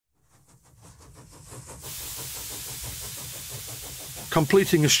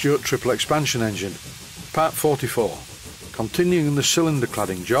Completing a Stuart triple expansion engine, part 44. Continuing the cylinder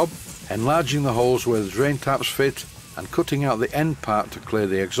cladding job, enlarging the holes where the drain taps fit and cutting out the end part to clear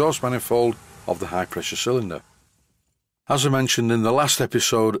the exhaust manifold of the high pressure cylinder. As I mentioned in the last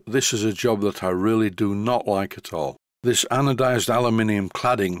episode, this is a job that I really do not like at all. This anodised aluminium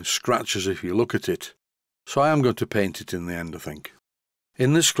cladding scratches if you look at it, so I am going to paint it in the end, I think.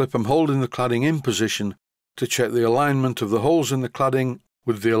 In this clip I'm holding the cladding in position to check the alignment of the holes in the cladding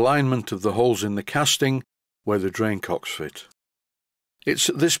with the alignment of the holes in the casting where the drain cocks fit. It's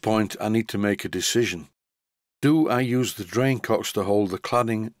at this point I need to make a decision. Do I use the drain cocks to hold the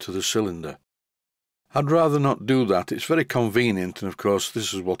cladding to the cylinder? I'd rather not do that. It's very convenient, and of course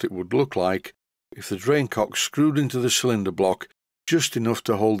this is what it would look like if the drain cock screwed into the cylinder block just enough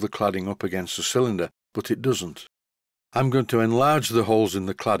to hold the cladding up against the cylinder, but it doesn't. I'm going to enlarge the holes in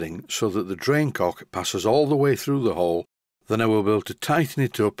the cladding so that the drain cock passes all the way through the hole, then I will be able to tighten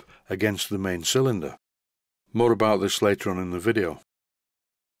it up against the main cylinder. More about this later on in the video.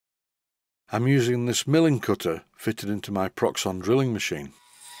 I'm using this milling cutter fitted into my Proxon drilling machine.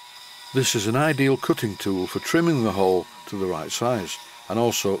 This is an ideal cutting tool for trimming the hole to the right size and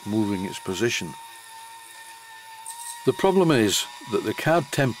also moving its position. The problem is that the card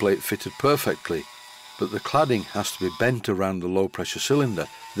template fitted perfectly, but the cladding has to be bent around the low pressure cylinder,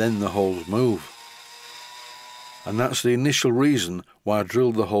 then the holes move. And that's the initial reason why I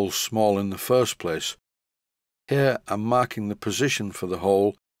drilled the hole small in the first place. Here I'm marking the position for the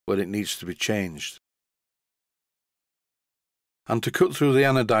hole where it needs to be changed. And to cut through the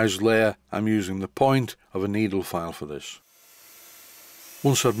anodised layer I'm using the point of a needle file for this.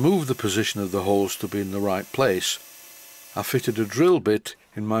 Once I'd moved the position of the holes to be in the right place, I fitted a drill bit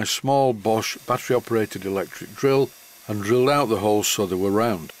in my small Bosch battery-operated electric drill and drilled out the holes so they were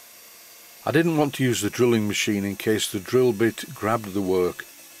round. I didn't want to use the drilling machine in case the drill bit grabbed the work.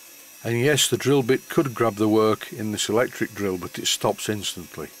 And yes, the drill bit could grab the work in this electric drill, but it stops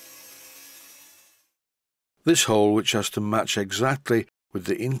instantly. This hole, which has to match exactly with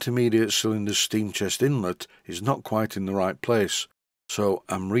the intermediate cylinder steam chest inlet, is not quite in the right place, so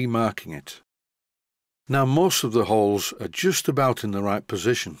I'm remarking it. Now most of the holes are just about in the right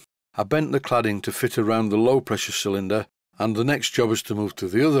position. I bent the cladding to fit around the low pressure cylinder, and the next job is to move to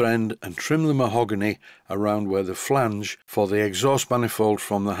the other end and trim the mahogany around where the flange for the exhaust manifold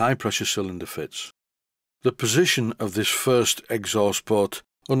from the high pressure cylinder fits. The position of this first exhaust port,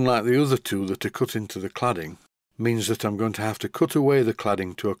 unlike the other two that are cut into the cladding, means that I'm going to have to cut away the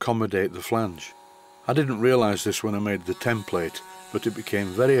cladding to accommodate the flange. I didn't realise this when I made the template, but it became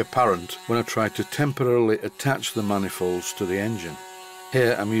very apparent when I tried to temporarily attach the manifolds to the engine.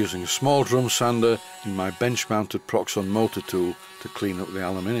 Here I'm using a small drum sander in my bench-mounted Proxon motor tool to clean up the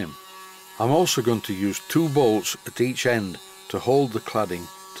aluminium. I'm also going to use 2 bolts at each end to hold the cladding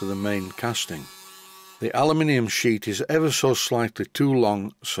to the main casting. The aluminium sheet is ever so slightly too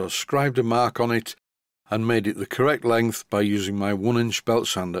long, so I scribed a mark on it and made it the correct length by using my 1-inch belt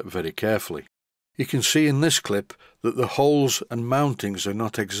sander very carefully. You can see in this clip that the holes and mountings are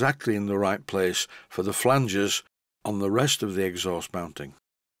not exactly in the right place for the flanges on the rest of the exhaust mounting.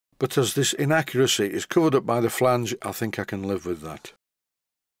 But as this inaccuracy is covered up by the flange, I think I can live with that.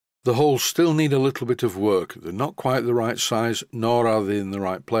 The holes still need a little bit of work. They're not quite the right size, nor are they in the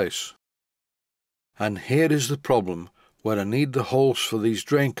right place. And here is the problem where I need the holes for these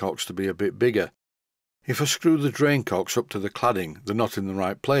drain cocks to be a bit bigger. If I screw the drain cocks up to the cladding, they're not in the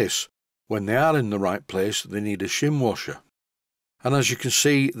right place. When they are in the right place, they need a shim washer. And as you can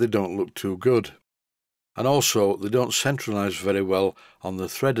see, they don't look too good. And also, they don't centralise very well on the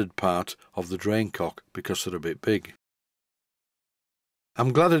threaded part of the drain cock because they're a bit big.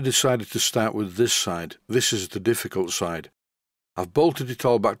 I'm glad I decided to start with this side. This is the difficult side. I've bolted it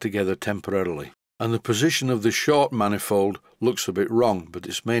all back together temporarily, and the position of the short manifold looks a bit wrong, but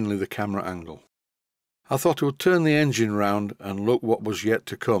it's mainly the camera angle. I thought I would turn the engine round and look what was yet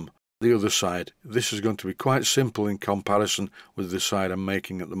to come. The other side. This is going to be quite simple in comparison with the side I'm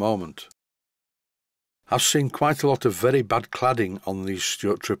making at the moment. I've seen quite a lot of very bad cladding on these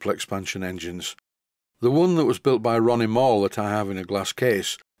Stuart triple expansion engines. The one that was built by Ronnie Moore that I have in a glass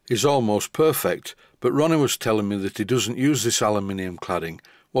case is almost perfect, but Ronnie was telling me that he doesn't use this aluminium cladding.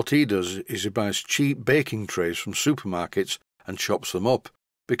 What he does is he buys cheap baking trays from supermarkets and chops them up,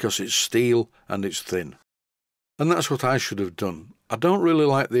 because it's steel and it's thin. And that's what I should have done. I don't really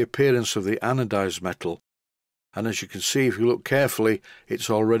like the appearance of the anodised metal, and as you can see if you look carefully, it's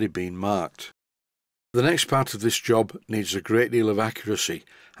already been marked. The next part of this job needs a great deal of accuracy.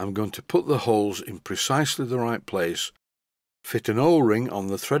 I'm going to put the holes in precisely the right place, fit an O-ring on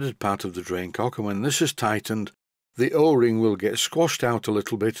the threaded part of the drain cock, and when this is tightened, the O-ring will get squashed out a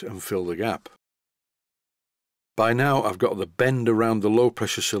little bit and fill the gap. By now I've got the bend around the low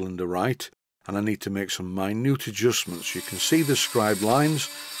pressure cylinder right, and I need to make some minute adjustments. You can see the scribed lines,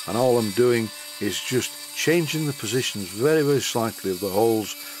 and all I'm doing is just changing the positions very, very slightly of the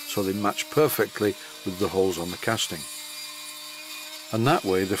holes so they match perfectly with the holes on the casting. And that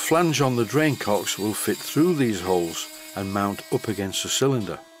way the flange on the drain cocks will fit through these holes and mount up against the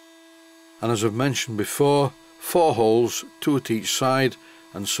cylinder. And as I've mentioned before, 4 holes, 2 at each side,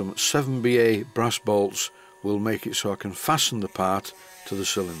 and some 7BA brass bolts will make it so I can fasten the part to the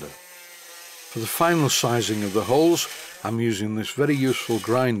cylinder. For the final sizing of the holes, I'm using this very useful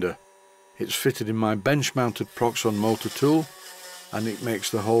grinder. It's fitted in my bench mounted Proxon motor tool, and it makes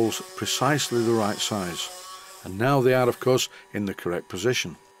the holes precisely the right size. And now they are, of course, in the correct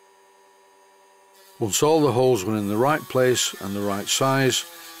position. Once all the holes were in the right place and the right size,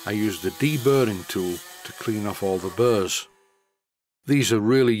 I used the deburring tool to clean off all the burrs. These are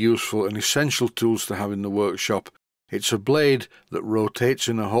really useful and essential tools to have in the workshop. It's a blade that rotates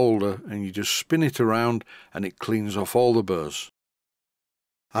in a holder, and you just spin it around and it cleans off all the burrs.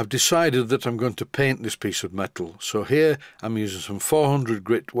 I've decided that I'm going to paint this piece of metal, so here I'm using some 400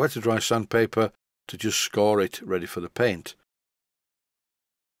 grit wet to dry sandpaper to just score it ready for the paint.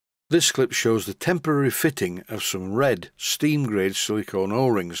 This clip shows the temporary fitting of some red steam grade silicone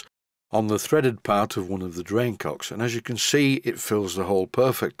O-rings on the threaded part of one of the drain cocks, and as you can see it fills the hole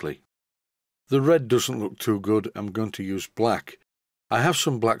perfectly. The red doesn't look too good. I'm going to use black. I have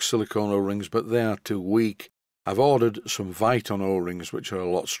some black silicone O-rings, but they are too weak. I've ordered some Viton O-rings which are a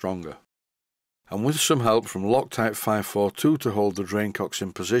lot stronger. And with some help from Loctite 542 to hold the drain cocks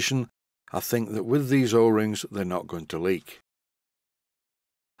in position, I think that with these O-rings they're not going to leak.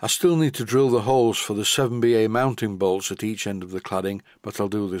 I still need to drill the holes for the 7BA mounting bolts at each end of the cladding, but I'll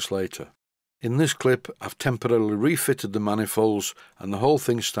do this later. In this clip I've temporarily refitted the manifolds, and the whole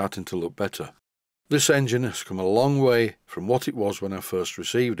thing's starting to look better. This engine has come a long way from what it was when I first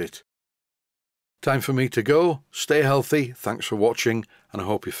received it. Time for me to go. Stay healthy, thanks for watching, and I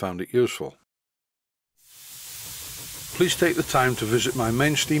hope you found it useful. Please take the time to visit my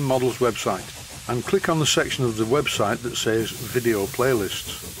Mainsteam Models website and click on the section of the website that says Video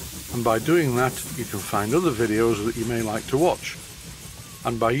Playlists. And by doing that you can find other videos that you may like to watch.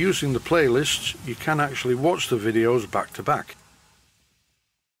 And by using the playlists you can actually watch the videos back to back.